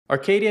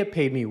Arcadia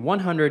paid me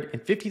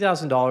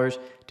 $150,000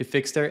 to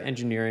fix their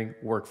engineering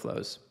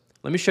workflows.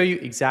 Let me show you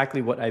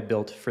exactly what I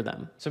built for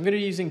them. So I'm going to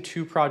be using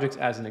two projects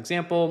as an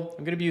example.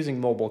 I'm going to be using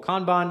mobile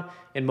Kanban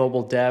and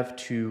mobile dev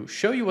to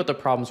show you what the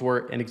problems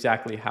were and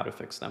exactly how to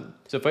fix them.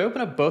 So if I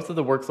open up both of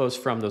the workflows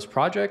from those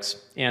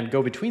projects and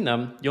go between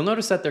them, you'll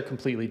notice that they're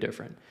completely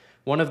different.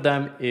 One of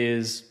them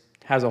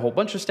has a whole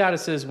bunch of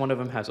statuses, one of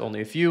them has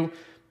only a few,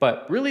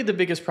 but really the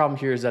biggest problem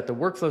here is that the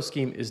workflow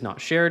scheme is not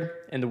shared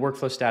and the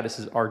workflow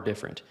statuses are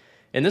different.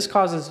 And this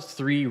causes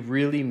three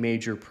really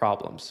major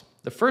problems.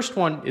 The first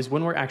one is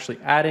when we're actually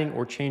adding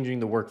or changing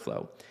the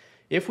workflow.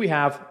 If we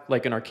have,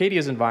 like in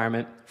Arcadia's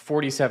environment,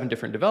 47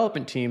 different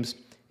development teams,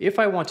 if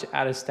I want to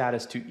add a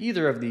status to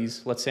either of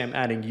these, let's say I'm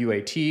adding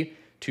UAT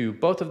to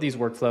both of these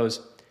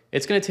workflows,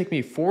 it's going to take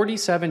me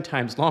 47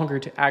 times longer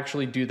to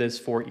actually do this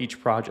for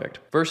each project.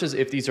 Versus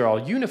if these are all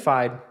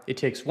unified, it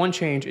takes one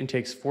change and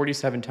takes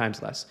 47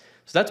 times less.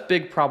 So that's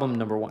big problem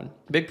number one.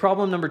 Big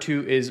problem number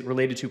two is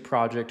related to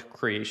project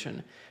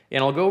creation.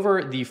 And I'll go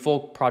over the full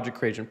project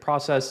creation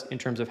process in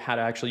terms of how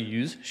to actually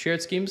use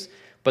shared schemes.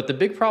 But the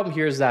big problem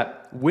here is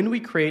that when we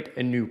create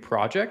a new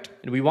project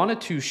and we wanted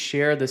to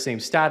share the same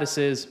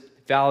statuses,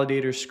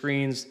 validators,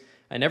 screens,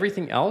 and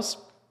everything else,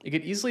 it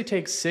could easily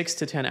take 6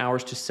 to 10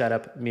 hours to set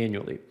up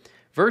manually.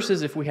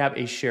 Versus if we have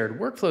a shared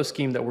workflow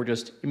scheme that we're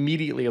just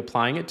immediately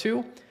applying it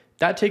to,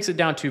 that takes it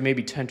down to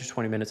maybe 10 to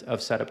 20 minutes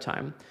of setup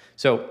time.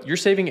 So you're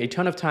saving a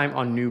ton of time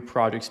on new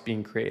projects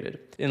being created.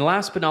 And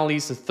last but not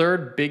least, the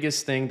third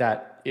biggest thing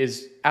that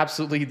is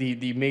absolutely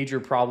the major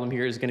problem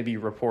here is going to be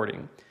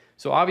reporting.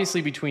 So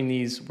obviously between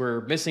these,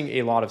 we're missing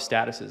a lot of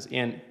statuses.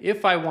 And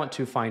if I want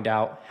to find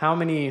out how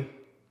many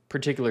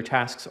particular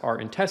tasks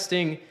are in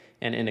testing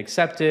and in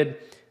accepted,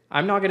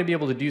 I'm not going to be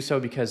able to do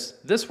so because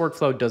this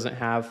workflow doesn't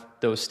have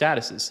those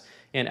statuses.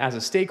 And as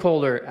a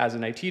stakeholder, as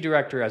an IT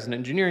director, as an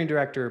engineering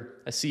director,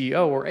 a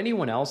CEO, or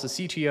anyone else, a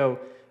CTO,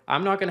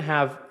 I'm not going to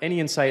have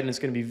any insight, and it's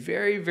going to be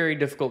very, very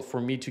difficult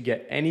for me to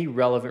get any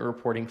relevant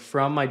reporting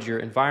from my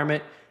Jira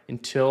environment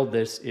until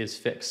this is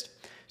fixed.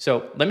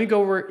 So let me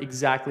go over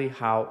exactly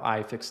how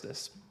I fix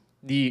this.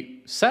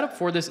 The setup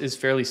for this is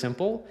fairly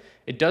simple.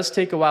 It does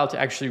take a while to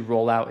actually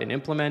roll out and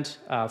implement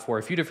for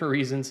a few different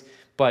reasons,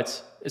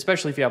 but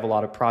especially if you have a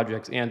lot of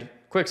projects. And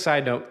quick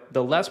side note,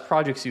 the less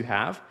projects you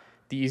have,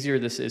 the easier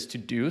this is to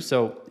do.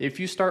 So if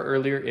you start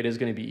earlier, it is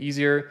going to be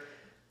easier.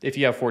 If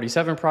you have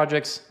 47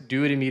 projects,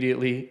 do it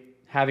immediately.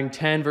 Having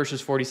 10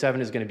 versus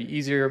 47 is going to be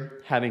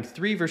easier. Having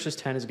 3 versus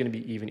 10 is going to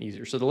be even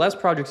easier. So the less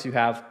projects you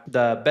have,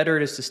 the better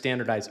it is to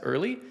standardize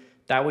early.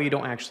 That way you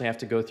don't actually have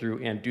to go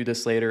through and do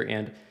this later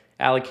and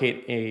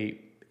allocate an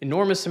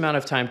enormous amount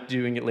of time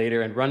doing it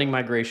later and running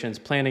migrations,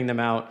 planning them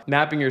out,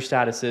 mapping your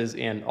statuses,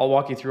 and I'll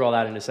walk you through all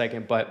that in a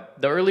second. But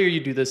the earlier you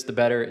do this, the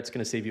better. It's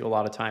going to save you a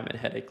lot of time and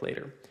headache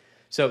later.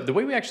 So the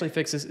way we actually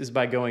fix this is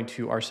by going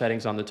to our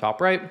settings on the top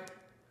right,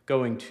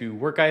 going to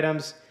work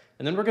items,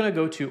 and then we're going to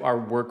go to our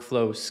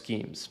workflow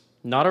schemes.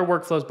 Not our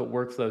workflows, but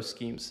workflow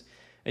schemes.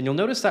 And you'll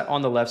notice that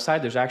on the left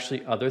side, there's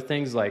actually other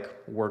things like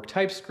work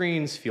type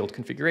screens, field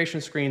configuration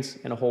screens,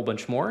 and a whole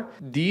bunch more.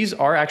 These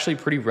are actually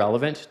pretty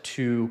relevant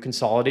to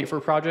consolidate for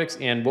projects.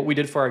 And what we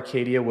did for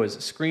Arcadia was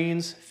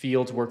screens,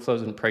 fields,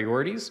 workflows, and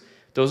priorities.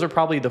 Those are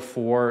probably the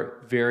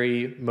 4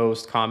 very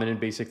most common and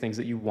basic things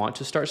that you want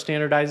to start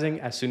standardizing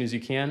as soon as you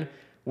can.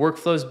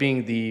 Workflows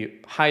being the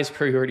highest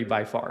priority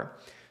by far.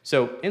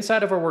 So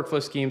inside of our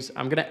workflow schemes,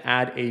 I'm going to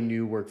add a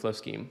new workflow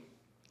scheme.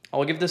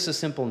 I'll give this a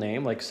simple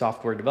name like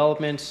software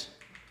development.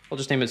 I'll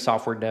just name it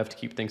software dev to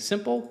keep things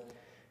simple.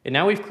 And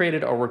now we've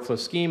created our workflow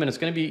scheme, and it's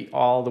going to be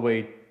all the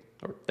way,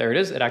 there it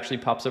is. It actually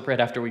pops up right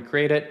after we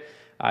create it.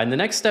 And the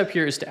next step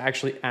here is to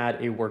actually add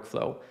a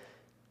workflow.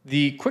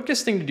 The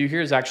quickest thing to do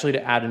here is actually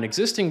to add an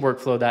existing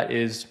workflow that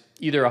is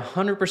either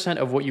 100%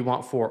 of what you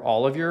want for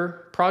all of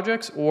your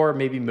projects, or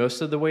maybe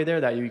most of the way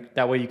there.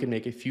 That way you can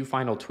make a few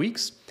final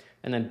tweaks.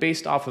 And then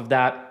based off of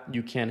that,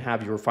 you can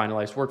have your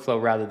finalized workflow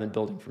rather than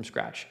building from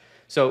scratch.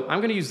 So I'm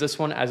going to use this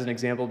one as an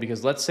example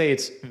because let's say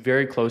it's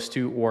very close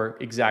to or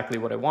exactly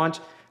what I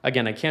want.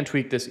 Again, I can't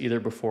tweak this either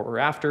before or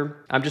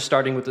after. I'm just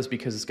starting with this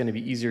because it's going to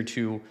be easier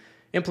to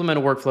implement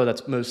a workflow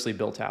that's mostly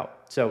built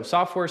out. So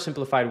software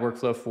simplified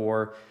workflow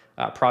for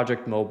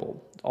project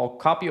mobile. I'll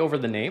copy over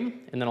the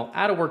name and then I'll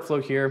add a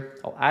workflow here.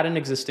 I'll add an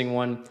existing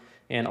one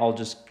and I'll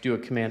just do a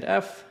Command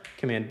F,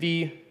 Command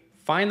V,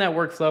 find that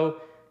workflow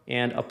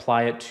and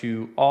apply it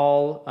to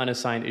all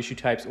unassigned issue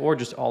types or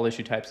just all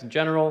issue types in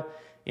general.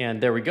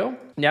 And there we go.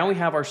 Now we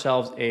have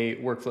ourselves a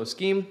workflow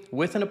scheme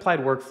with an applied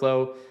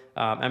workflow.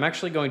 I'm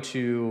actually going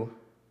to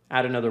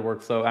add another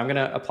workflow. I'm going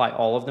to apply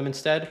all of them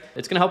instead.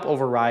 It's going to help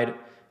override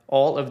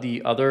all of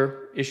the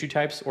other issue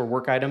types or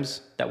work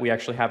items that we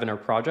actually have in our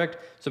project.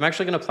 So I'm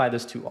actually going to apply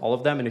this to all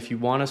of them. And if you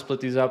want to split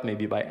these up,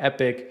 maybe by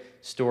epic,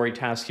 story,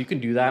 tasks, you can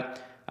do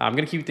that. I'm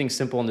going to keep things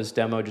simple in this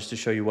demo just to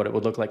show you what it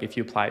would look like if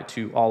you apply it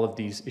to all of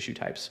these issue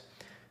types.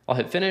 I'll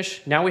hit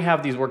finish. Now we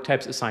have these work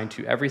types assigned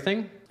to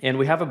everything, and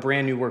we have a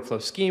brand new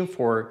workflow scheme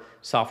for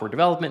software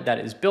development that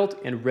is built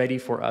and ready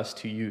for us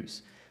to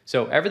use.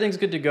 So everything's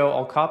good to go.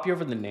 I'll copy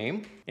over the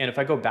name. And if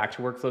I go back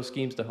to workflow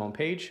schemes, the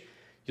homepage,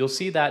 you'll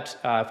see that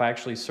if I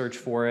actually search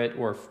for it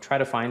or try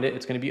to find it,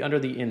 it's going to be under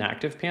the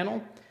inactive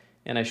panel.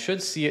 And I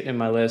should see it in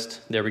my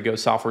list. There we go,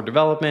 software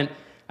development.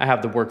 I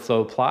have the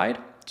workflow applied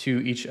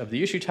to each of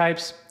the issue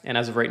types. And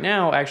as of right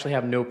now, I actually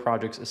have no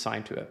projects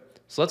assigned to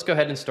it. So let's go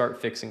ahead and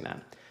start fixing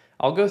that.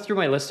 I'll go through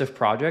my list of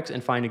projects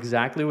and find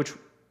exactly which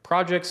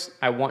projects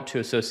I want to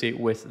associate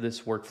with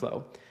this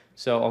workflow.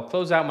 So I'll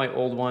close out my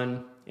old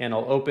one and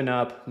I'll open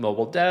up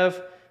mobile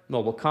dev,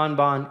 mobile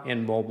Kanban,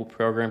 and mobile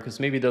program,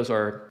 because maybe those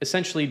are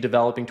essentially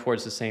developing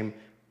towards the same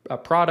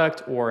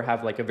product or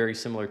have like a very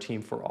similar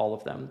team for all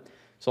of them.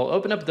 So I'll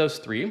open up those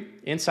three.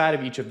 Inside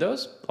of each of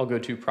those, I'll go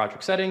to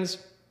project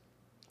settings.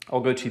 I'll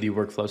go to the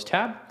workflows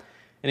tab.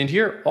 And in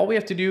here, all we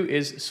have to do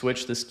is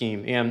switch the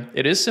scheme. And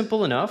it is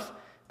simple enough.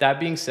 That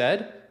being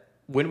said,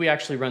 when we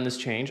actually run this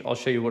change, I'll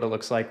show you what it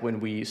looks like when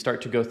we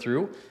start to go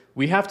through.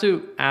 We have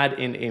to add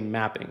in a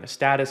mapping, a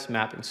status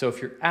mapping. So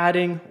if you're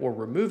adding or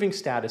removing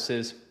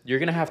statuses, you're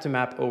gonna have to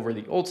map over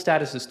the old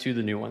statuses to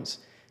the new ones.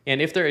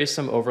 And if there is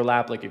some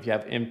overlap, like if you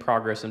have in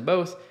progress in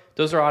both,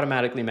 those are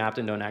automatically mapped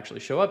and don't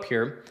actually show up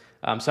here.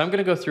 So I'm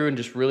gonna go through and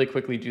just really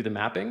quickly do the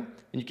mapping.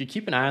 And you can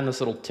keep an eye on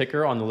this little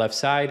ticker on the left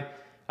side,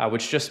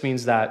 which just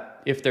means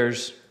that if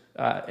there's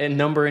a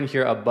number in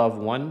here above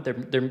 1,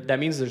 that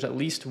means there's at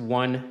least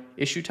one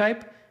issue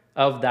type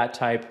of that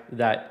type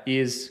that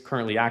is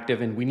currently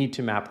active, and we need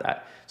to map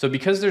that. So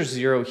because there's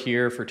 0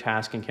 here for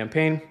task and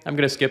campaign, I'm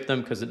gonna skip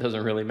them because it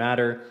doesn't really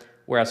matter.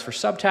 Whereas for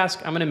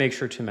subtask, I'm gonna make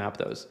sure to map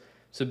those.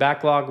 So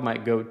backlog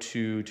might go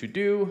to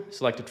do,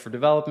 selected for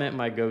development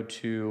might go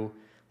to,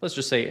 let's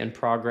just say in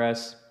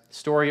progress.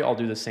 Story, I'll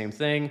do the same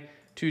thing,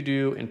 to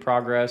do, in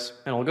progress,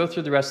 and I'll go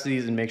through the rest of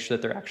these and make sure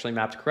that they're actually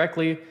mapped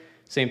correctly.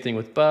 Same thing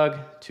with bug,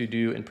 to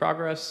do, in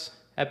progress,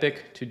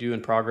 epic, to do,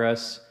 in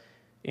progress,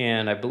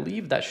 and I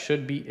believe that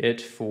should be it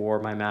for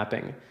my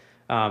mapping.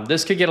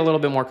 This could get a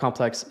little bit more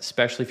complex,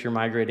 especially if you're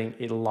migrating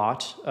a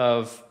lot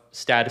of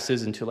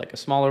statuses into like a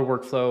smaller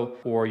workflow,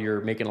 or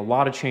you're making a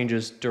lot of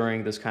changes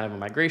during this kind of a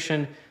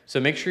migration. So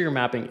make sure your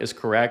mapping is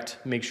correct.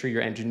 Make sure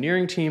your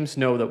engineering teams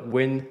know that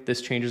when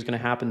this change is going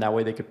to happen, that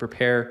way they could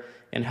prepare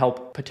and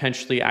help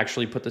potentially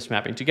actually put this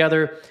mapping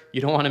together. You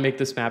don't want to make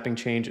this mapping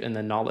change and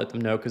then not let them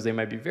know, because they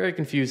might be very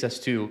confused as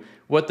to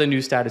what the new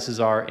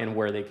statuses are and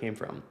where they came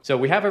from. So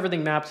we have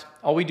everything mapped.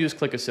 All we do is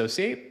click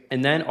associate,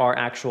 and then our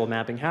actual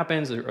mapping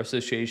happens. Or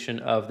association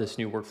of this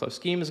new workflow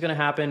scheme is going to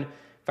happen.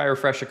 If I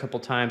refresh a couple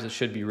times, it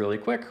should be really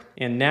quick.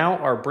 And now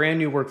our brand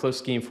new workflow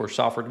scheme for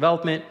software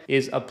development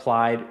is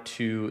applied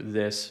to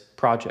this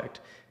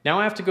project. Now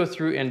I have to go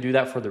through and do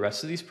that for the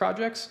rest of these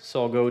projects.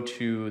 So I'll go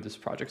to this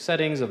project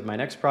settings of my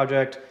next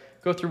project,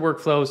 go through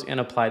workflows,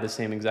 and apply the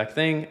same exact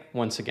thing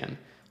once again.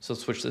 So I'll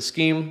switch the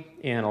scheme,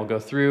 and I'll go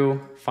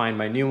through, find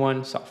my new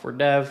one, software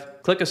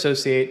dev, click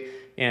associate.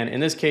 And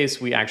in this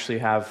case, we actually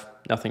have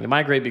nothing to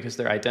migrate because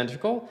they're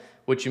identical,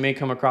 which you may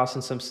come across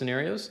in some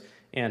scenarios.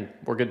 And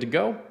we're good to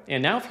go.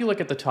 And now if you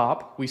look at the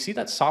top, we see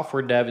that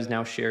software dev is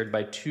now shared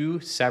by 2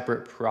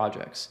 separate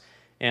projects.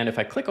 And if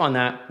I click on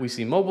that, we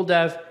see mobile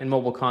dev and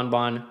mobile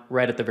Kanban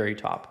right at the very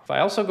top. If I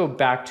also go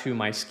back to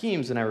my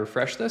schemes and I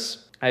refresh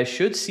this, I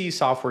should see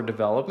software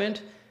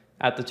development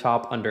at the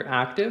top under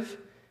active.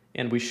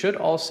 And we should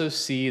also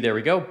see, there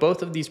we go,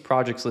 both of these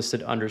projects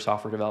listed under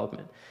software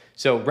development.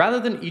 So rather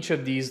than each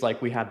of these,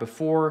 like we had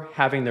before,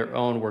 having their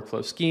own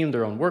workflow scheme,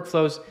 their own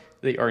workflows,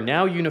 they are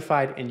now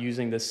unified and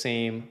using the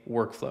same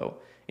workflow.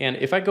 And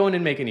if I go in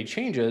and make any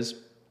changes,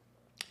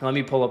 let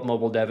me pull up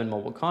mobile dev and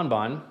mobile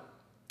Kanban.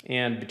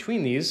 And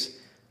between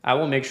these, I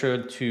will make sure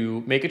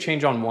to make a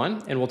change on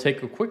one, and we'll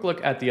take a quick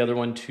look at the other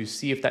one to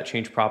see if that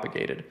change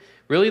propagated.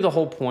 Really, the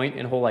whole point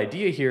and whole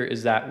idea here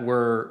is that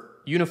we're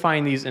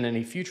unifying these, and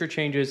any future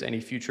changes, any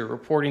future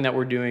reporting that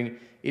we're doing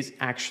is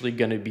actually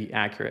going to be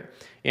accurate.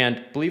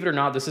 And believe it or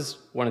not, this is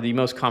one of the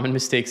most common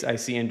mistakes I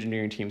see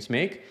engineering teams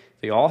make.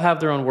 They all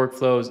have their own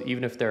workflows,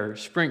 even if their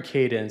sprint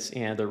cadence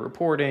and their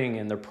reporting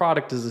and their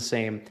product is the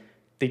same,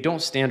 they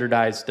don't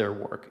standardize their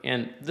work.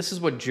 And this is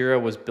what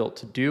Jira was built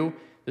to do.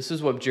 This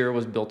is what Jira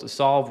was built to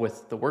solve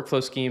with the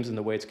workflow schemes and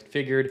the way it's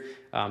configured.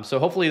 So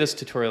hopefully this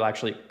tutorial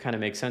actually kind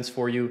of makes sense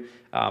for you.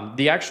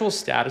 The actual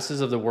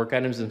statuses of the work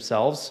items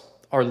themselves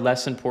are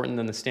less important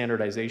than the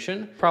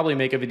standardization. Probably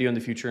make a video in the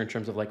future in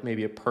terms of like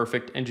maybe a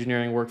perfect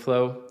engineering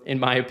workflow, in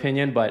my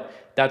opinion, but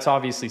that's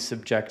obviously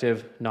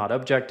subjective, not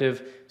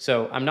objective.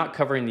 So I'm not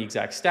covering the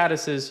exact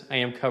statuses. I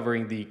am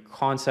covering the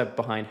concept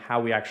behind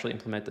how we actually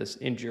implement this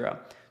in Jira.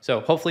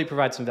 So hopefully it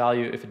provides some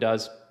value. If it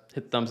does,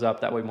 hit the thumbs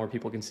up. That way more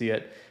people can see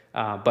it.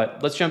 But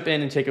let's jump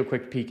in and take a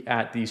quick peek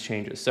at these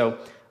changes. So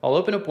I'll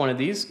open up one of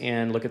these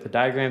and look at the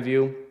diagram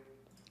view.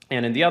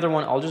 And in the other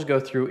one, I'll just go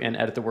through and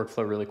edit the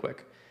workflow really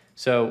quick.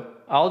 So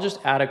I'll just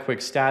add a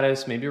quick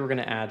status. Maybe we're going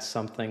to add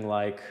something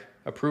like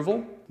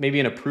approval, maybe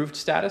an approved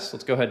status.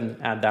 Let's go ahead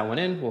and add that one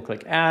in. We'll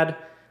click add,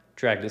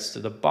 drag this to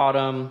the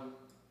bottom.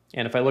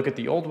 And if I look at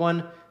the old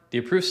one, the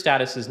approved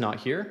status is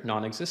not here,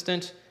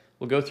 non-existent.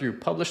 We'll go through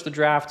publish the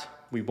draft.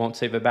 We won't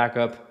save a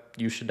backup.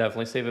 You should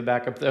definitely save a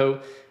backup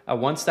though.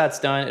 Once that's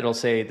done, it'll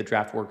say the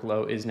draft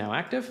workflow is now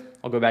active.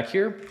 I'll go back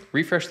here,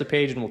 refresh the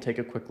page, and we'll take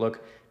a quick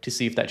look to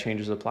see if that change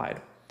is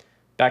applied.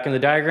 Back in the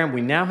diagram,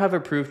 we now have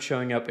approved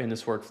showing up in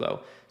this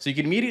workflow. So you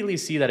can immediately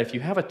see that if you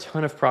have a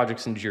ton of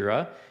projects in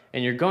Jira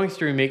and you're going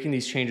through making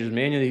these changes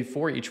manually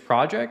for each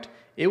project,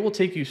 it will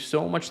take you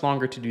so much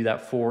longer to do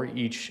that for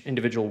each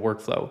individual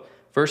workflow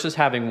versus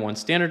having one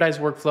standardized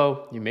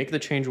workflow. You make the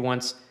change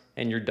once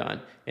and you're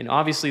done. And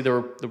obviously the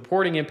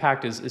reporting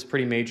impact is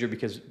pretty major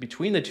because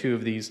between the two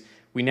of these,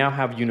 we now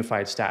have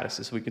unified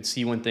statuses. So we can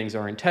see when things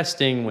are in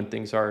testing, when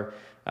things are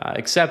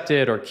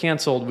accepted or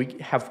canceled. We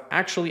have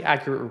actually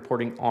accurate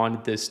reporting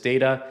on this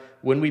data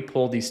when we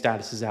pull these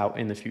statuses out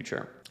in the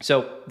future.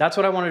 So that's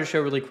what I wanted to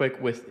show really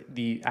quick with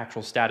the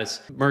actual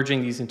status,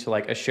 merging these into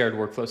like a shared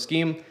workflow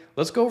scheme.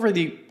 Let's go over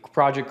the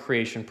project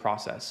creation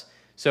process.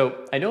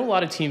 So I know a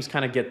lot of teams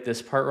kind of get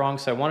this part wrong,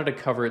 so I wanted to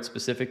cover it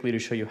specifically to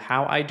show you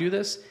how I do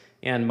this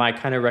and my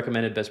kind of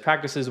recommended best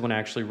practices when I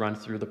actually run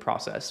through the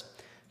process.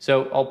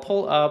 So I'll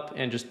pull up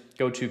and just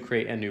go to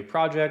create a new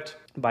project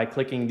by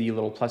clicking the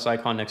little plus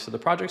icon next to the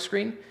project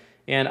screen.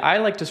 And I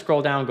like to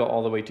scroll down, go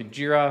all the way to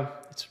Jira.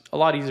 It's a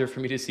lot easier for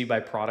me to see by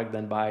product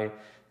than by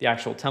the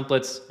actual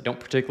templates. I don't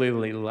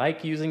particularly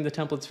like using the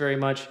templates very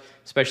much,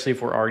 especially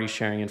if we're already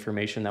sharing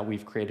information that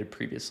we've created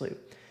previously.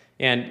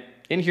 And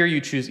in here,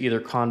 you choose either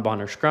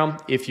Kanban or Scrum.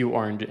 If you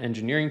are an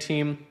engineering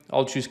team,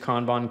 I'll choose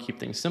Kanban and keep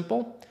things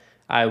simple.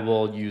 I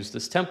will use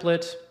this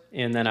template,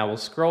 and then I will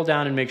scroll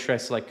down and make sure I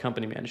select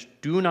company managed.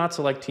 Do not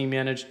select team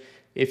managed.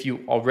 If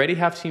you already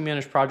have team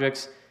managed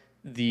projects,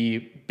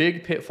 the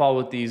big pitfall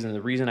with these, and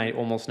the reason I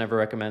almost never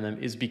recommend them,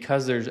 is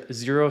because there's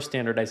 0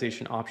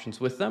 standardization options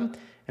with them,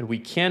 and we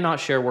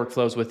cannot share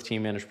workflows with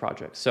team managed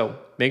projects. So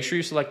make sure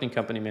you're selecting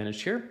company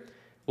managed here.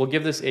 We'll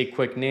give this a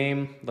quick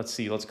name. Let's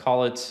see, let's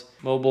call it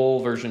mobile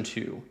version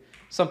 2.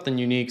 Something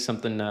unique,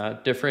 something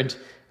different.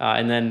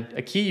 And then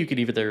a key, you could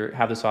either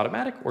have this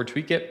automatic or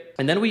tweak it.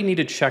 And then we need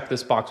to check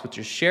this box, which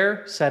is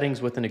share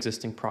settings with an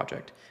existing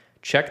project.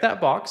 Check that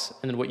box,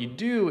 and then what you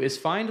do is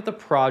find the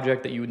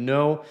project that you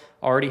know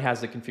already has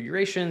the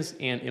configurations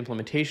and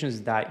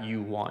implementations that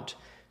you want.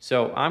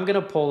 So I'm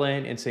gonna pull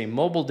in and say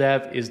mobile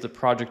dev is the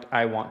project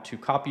I want to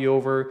copy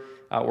over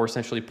or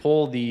essentially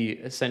pull the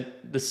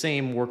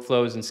same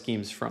workflows and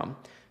schemes from.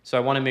 So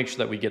I wanna make sure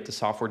that we get the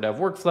software dev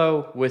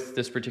workflow with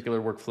this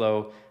particular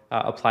workflow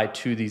applied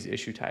to these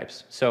issue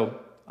types. So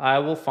I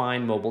will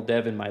find mobile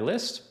dev in my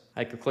list.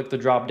 I could click the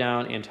drop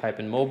down and type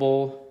in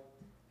mobile,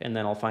 and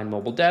then I'll find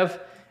mobile dev.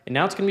 And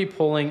now it's going to be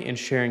pulling and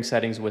sharing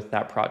settings with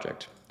that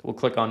project. We'll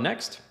click on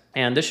next,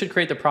 and this should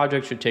create the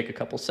project, should take a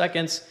couple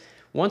seconds.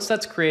 Once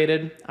that's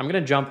created, I'm going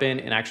to jump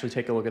in and actually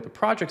take a look at the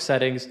project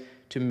settings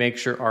to make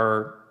sure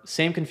our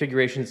same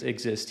configurations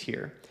exist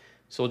here.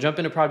 So we'll jump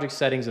into project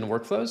settings and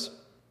workflows,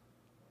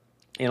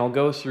 and I'll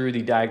go through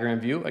the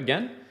diagram view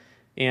again.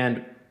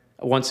 And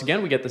once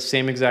again, we get the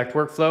same exact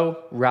workflow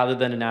rather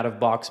than an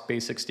out-of-box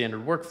basic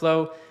standard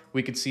workflow.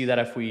 We could see that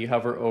if we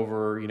hover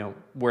over,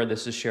 where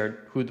this is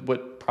shared,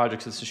 what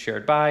projects this is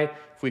shared by.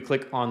 If we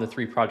click on the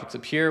 3 projects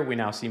up here, we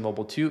now see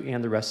mobile 2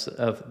 and the rest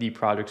of the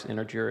projects in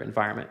our Jira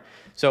environment.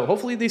 So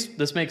hopefully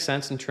this makes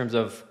sense in terms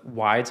of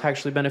why it's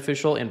actually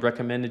beneficial and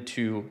recommended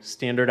to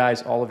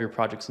standardize all of your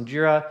projects in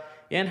Jira,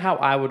 and how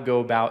I would go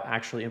about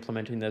actually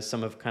implementing this,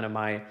 some of kind of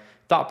my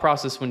thought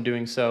process when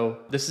doing so.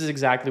 This is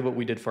exactly what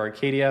we did for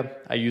Arcadia.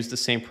 I used the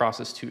same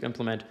process to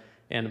implement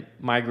and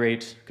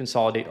migrate,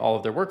 consolidate all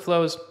of their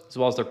workflows, as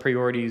well as their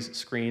priorities,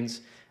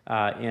 screens,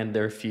 and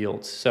their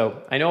fields.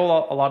 So I know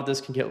a lot of this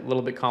can get a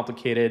little bit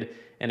complicated.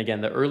 And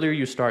again, the earlier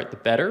you start, the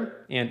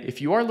better. And if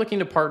you are looking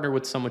to partner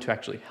with someone to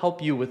actually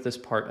help you with this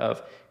part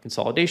of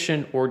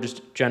consolidation or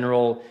just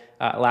general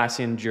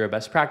Atlassian Jira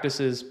best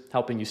practices,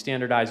 helping you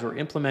standardize or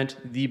implement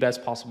the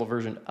best possible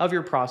version of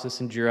your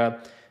process in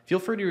Jira, feel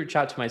free to reach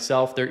out to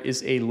myself. There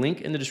is a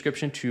link in the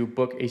description to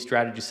book a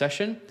strategy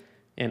session,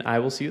 and I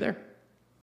will see you there.